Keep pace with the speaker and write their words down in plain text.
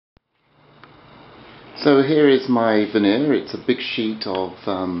So here is my veneer. It's a big sheet of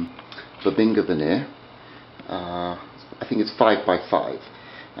Babinga veneer. I think it's 5 by 5,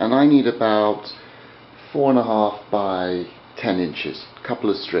 and I need about 4.5 by 10 inches, a couple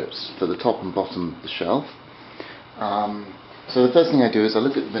of strips for the top and bottom of the shelf. So the first thing I do is I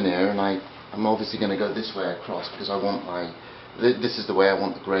look at the veneer, and I'm obviously going to go this way across because I want this is the way I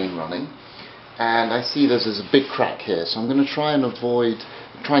want the grain running. And I see there's a big crack here, so I'm going to try and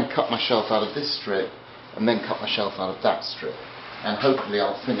cut my shelf out of this strip and then cut my shelf out of that strip, and hopefully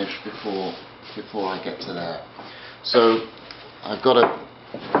I'll finish before I get to there. So I've got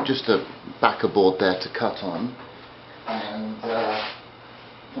just a backer board there to cut on, and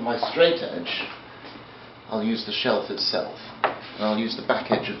for my straight edge I'll use the shelf itself, and I'll use the back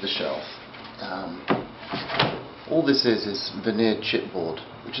edge of the shelf. All this is veneered chipboard,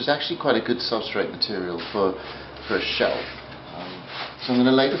 which is actually quite a good substrate material for a shelf. So I'm going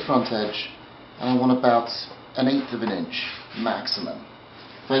to lay the front edge, and I want about 1/8 of an inch maximum.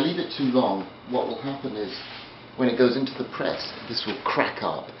 If I leave it too long, what will happen is when it goes into the press, this will crack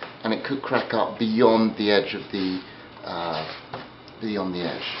up, and it could crack up beyond the edge of the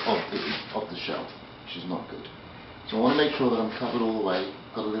shelf, which is not good. So I want to make sure that I'm covered all the way.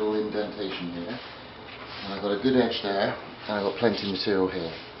 Got a little indentation here, and I've got a good edge there, and I've got plenty of material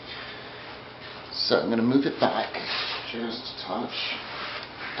here. So I'm going to move it back just a touch,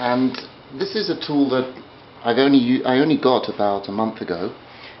 and this is a tool that I only got about a month ago,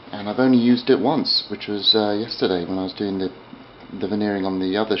 and I've only used it once, which was yesterday when I was doing the veneering on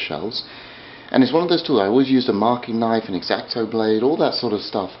the other shelves. And it's one of those tools. I always used a marking knife, an X-Acto blade, all that sort of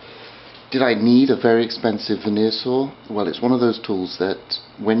stuff. Did I need a very expensive veneer saw? Well, it's one of those tools that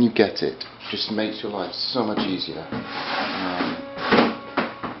when you get it, just makes your life so much easier. And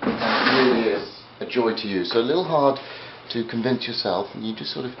it really is a joy to use. So a little hard to convince yourself, and you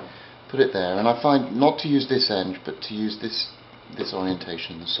just sort of put it there. And I find not to use this end, but to use this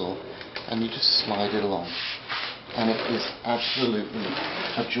orientation of the saw, and you just slide it along, and it is absolutely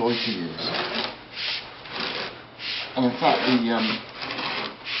a joy to use. And in fact,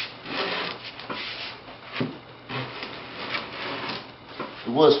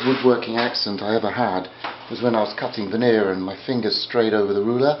 the worst woodworking accident I ever had was when I was cutting veneer and my fingers strayed over the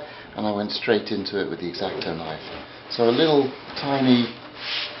ruler, and I went straight into it with the X-Acto knife. So a little tiny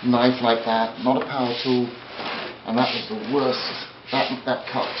knife like that, not a power tool, and that was the worst. That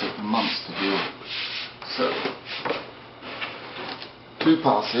cut took months to do. So 2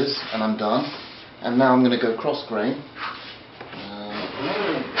 passes and I'm done. And now I'm going to go cross grain,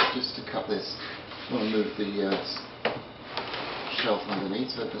 just to cut this. I want to move the shelf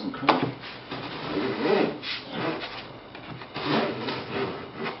underneath so it doesn't crack.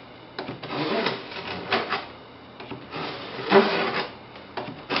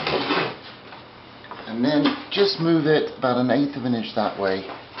 And then just move it about 1/8 of an inch that way,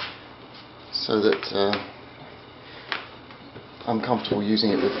 so that I'm comfortable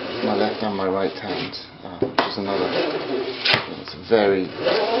using it with my left and my right hand, which is it's a very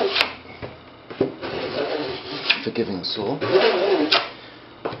forgiving saw.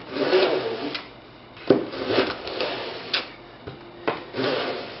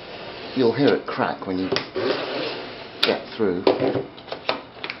 You'll hear it crack when you get through.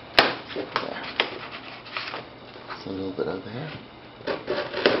 A little bit over here.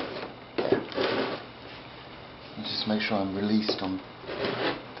 There. And just make sure I'm released on.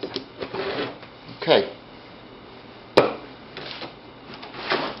 Okay. Move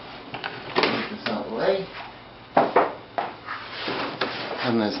this out of the way.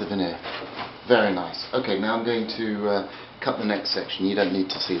 And there's the veneer. Very nice. Okay, now I'm going to cut the next section. You don't need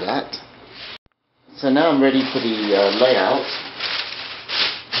to see that. So now I'm ready for the layout,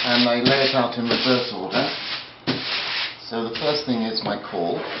 and I lay it out in reverse order. So the first thing is my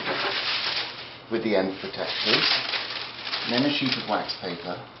caul with the end protectors, then a sheet of wax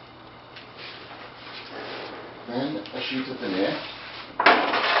paper, then a sheet of veneer,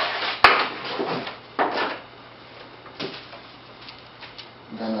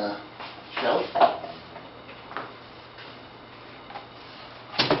 then a shelf,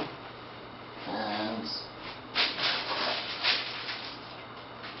 and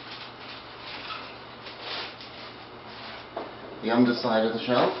the underside of the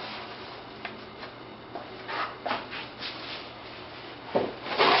shelf,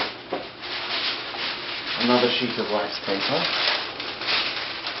 another sheet of wax paper,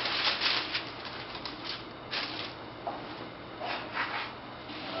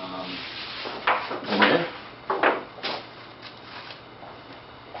 veneer,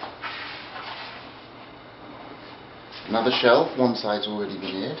 another shelf, one side's already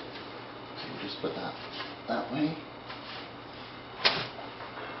veneered, So we'll just put that that way.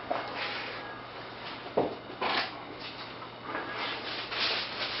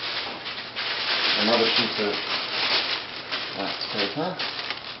 Another sheet of wax paper.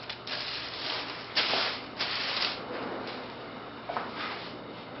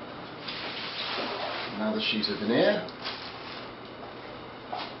 Another sheet of veneer.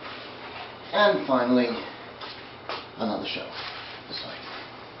 And finally, another shelf this way.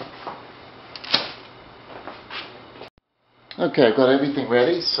 Okay, I've got everything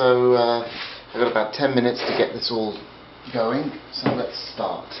ready, so I've got about 10 minutes to get this all going, so let's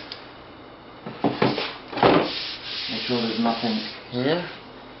start. Make sure there's nothing here,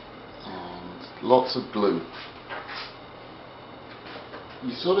 and lots of glue.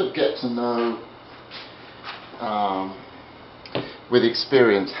 You sort of get to know with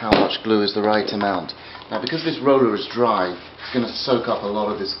experience how much glue is the right amount. Now, because this roller is dry, it's going to soak up a lot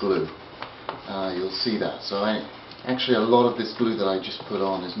of this glue. You'll see that. So actually a lot of this glue that I just put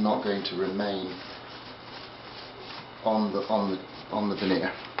on is not going to remain on the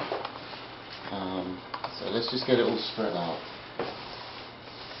veneer. So let's just get it all spread out.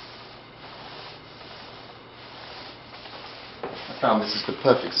 I found this is the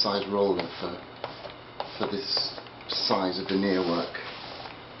perfect size roller for this size of veneer work.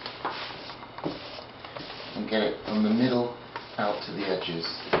 And get it from the middle out to the edges.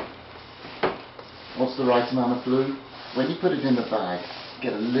 What's the right amount of glue? When you put it in the bag,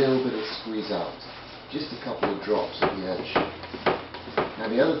 get a little bit of squeeze out. Just a couple of drops at the edge. Now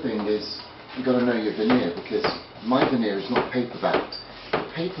the other thing is, you've got to know your veneer, because my veneer is not paper backed. The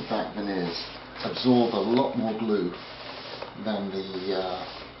paper back veneers absorb a lot more glue than the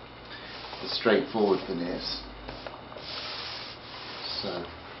straightforward veneers. So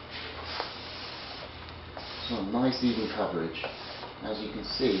nice even coverage. As you can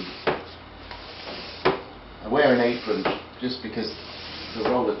see, I wear an apron just because the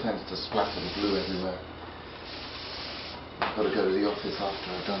roller tends to splatter the glue everywhere. I've got to go to the office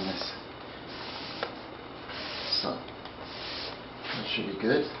after I've done this. So that should be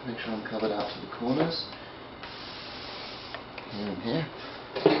good. Make sure I'm covered out to the corners. Here and here.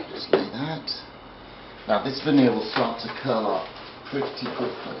 Just lay that. Now this veneer will start to curl up pretty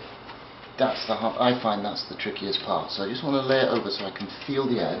quickly. I find that's the trickiest part. So I just want to lay it over so I can feel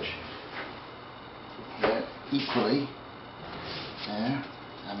the edge. There, equally. There.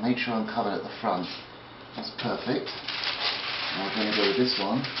 And make sure I'm covered at the front. That's perfect. Now we're going to go with this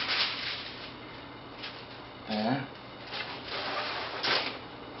one. There.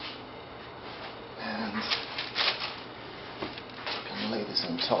 And I'm going to lay this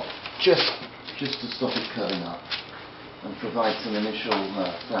on top just to stop it curling up and provide some initial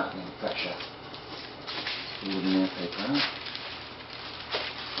flattening pressure. Pull the veneer paper out.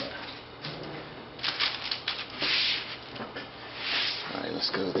 There. Right,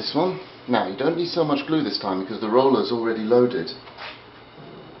 let's go with this one. Now, you don't need so much glue this time because the roller is already loaded.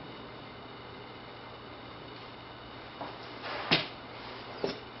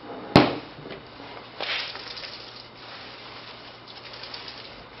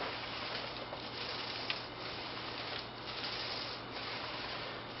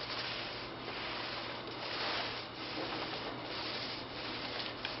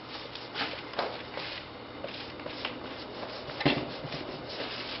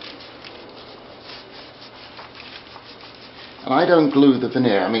 I don't glue the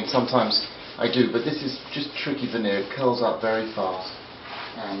veneer. I mean, sometimes I do, but this is just tricky veneer. It curls up very fast,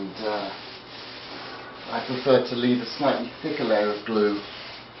 and I prefer to leave a slightly thicker layer of glue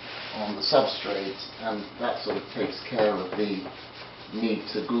on the substrate, and that sort of takes care of the need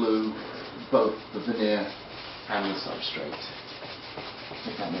to glue both the veneer and the substrate,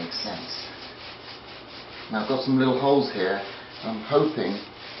 if that makes sense. Now I've got some little holes here. I'm hoping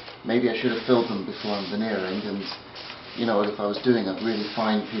maybe I should have filled them before I'm veneering, and you know, if I was doing a really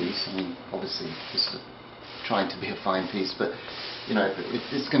fine piece, I mean, obviously this is trying to be a fine piece, but you know,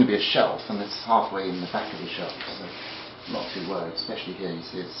 it's going to be a shelf, and it's halfway in the back of the shelf, so I'm not too worried. Especially here, you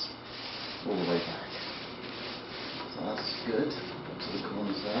see it's all the way back. So that's good. Got to the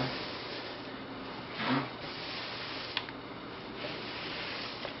corners there. Okay.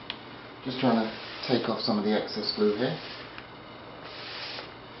 Just trying to take off some of the excess glue here.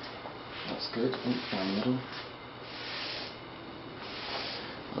 That's good. Down the middle.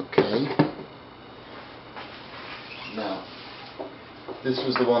 Okay. Now, this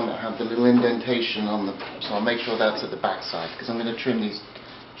was the one that had the little indentation on the, so I'll make sure that's at the back side, because I'm going to trim these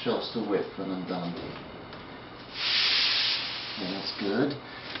shelves to width when I'm done. Okay, that's good.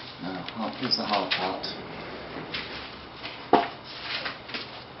 Now, here's the hard part.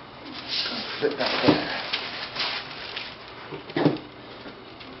 flip that there.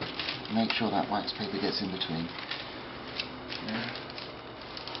 Make sure that wax paper gets in between. Yeah.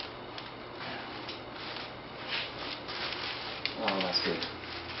 Oh, that's good.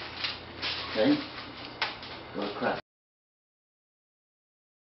 Okay, got a crack.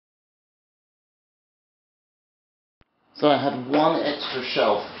 So I had one extra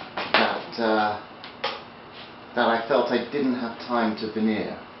shelf that I felt I didn't have time to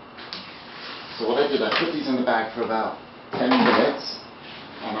veneer. So what I did, I put these in the bag for about 10 minutes,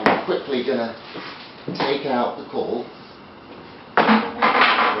 and I'm quickly going to take out the caul.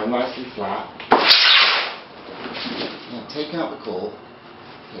 They're nicely flat. And take out the caul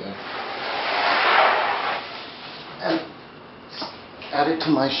here and add it to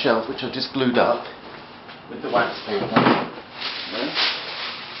my shelf, which I've just glued up with the wax paper. Yeah.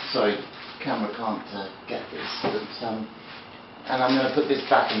 Sorry, camera can't get this, but, and I'm going to put this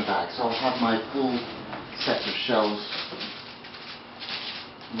back in the bag, so I'll have my full set of shelves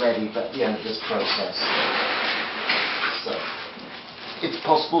ready at the end of this process. So it's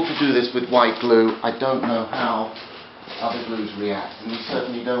possible to do this with white glue. I don't know how other glues react, and you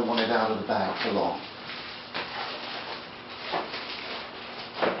certainly don't want it out of the bag for long.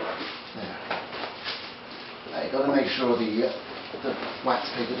 There. Now you've got to make sure the wax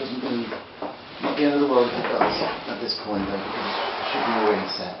paper doesn't move. Not the end of the world if it does at this point though, because it should be already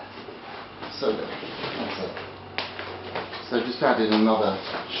set. So there, that's it. So just added another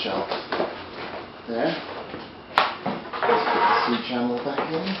shelf there. Let's put the C channel back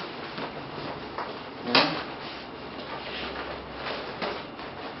in. There.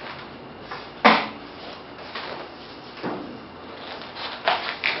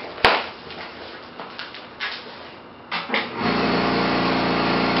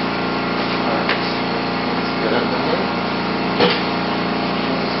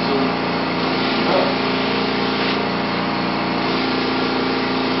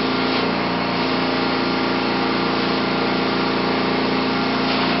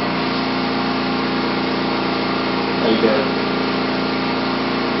 There you go.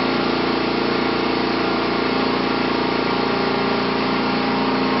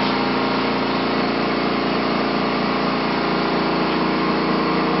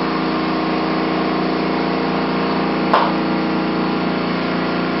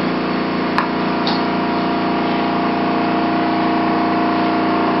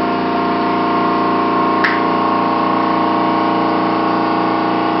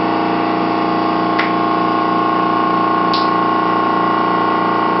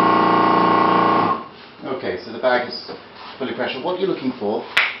 So the bag is fully pressured. What you're looking for,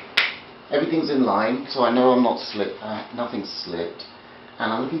 everything's in line, so I know I'm not nothing's slipped,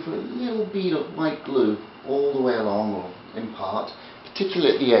 and I'm looking for a little bead of white glue all the way along, or in part,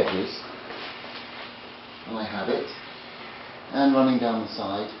 particularly at the edges, and I have it, and running down the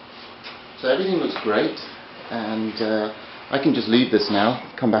side. So everything looks great, and I can just leave this now,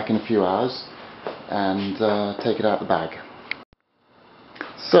 come back in a few hours, and take it out the bag.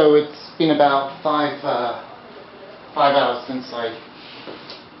 So it's been about 5 hours since I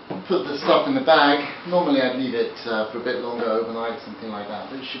put the stuff in the bag. Normally I'd leave it for a bit longer, overnight, something like that,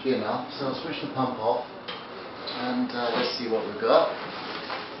 but it should be enough. So I'll switch the pump off and let's see what we've got.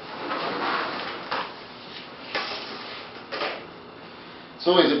 It's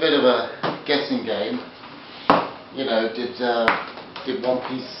always a bit of a guessing game. You know, did one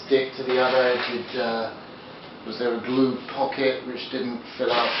piece stick to the other? Was there a glue pocket which didn't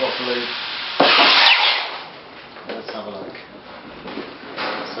fill out properly? Let's have a look.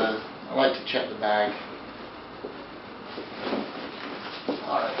 So I like to check the bag.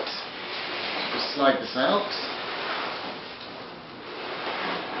 Alright, just slide this out.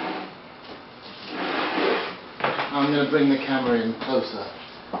 I'm going to bring the camera in closer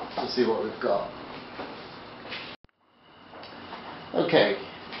to see what we've got. Okay,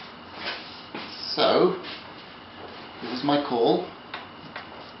 so this is my caul.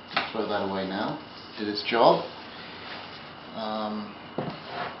 Throw that away now. Did its job.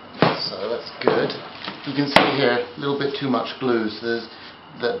 So that's good. You can see here a little bit too much glue. So there's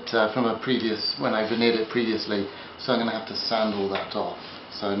that from a previous, when I veneered it previously. So I'm going to have to sand all that off.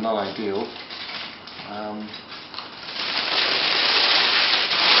 So not ideal.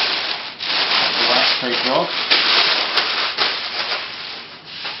 The wax paper off.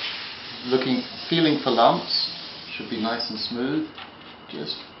 Feeling for lumps. Should be nice and smooth.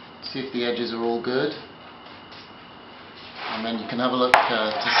 Just see if the edges are all good. And then you can have a look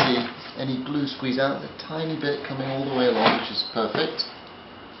to see any glue squeeze out, a tiny bit coming all the way along, which is perfect.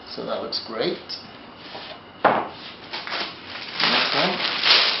 So that looks great. Next one.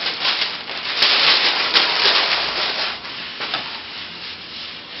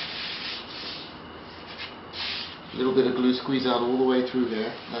 squeeze out all the way through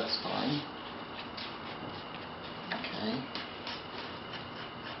here, that's fine. Okay.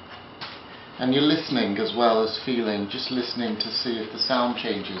 And you're listening as well as feeling, just listening to see if the sound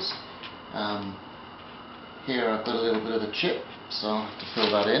changes. Here I've got a little bit of a chip, so I'll have to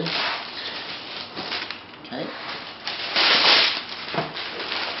fill that in. Okay.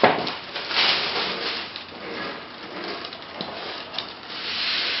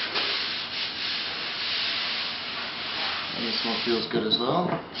 And this one feels good as well.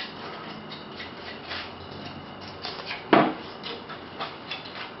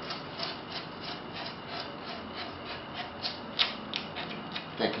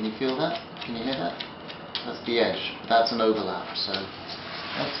 There, can you feel that? Can you hear that? That's the edge. That's an overlap, so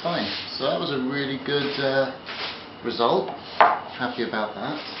that's fine. So that was a really good result. Happy about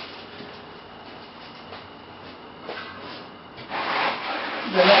that.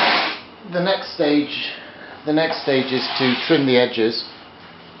 The next stage is to trim the edges,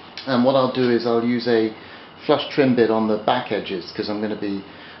 and what I'll do is I'll use a flush trim bit on the back edges, because I'm going to be,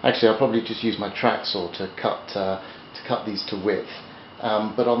 actually I'll probably just use my track saw to cut these to width.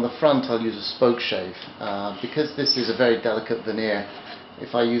 But on the front I'll use a spoke shave. Because this is a very delicate veneer,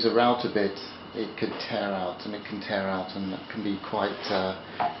 if I use a router bit it could tear out, and it can tear out, and that can be quite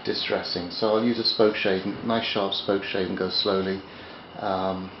distressing. So I'll use a spoke shave, nice sharp spoke shave, and go slowly.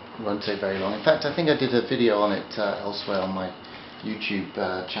 It won't take very long. In fact, I think I did a video on it elsewhere on my YouTube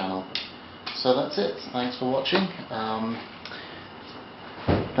channel. So that's it. Thanks for watching.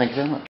 Thank you very much.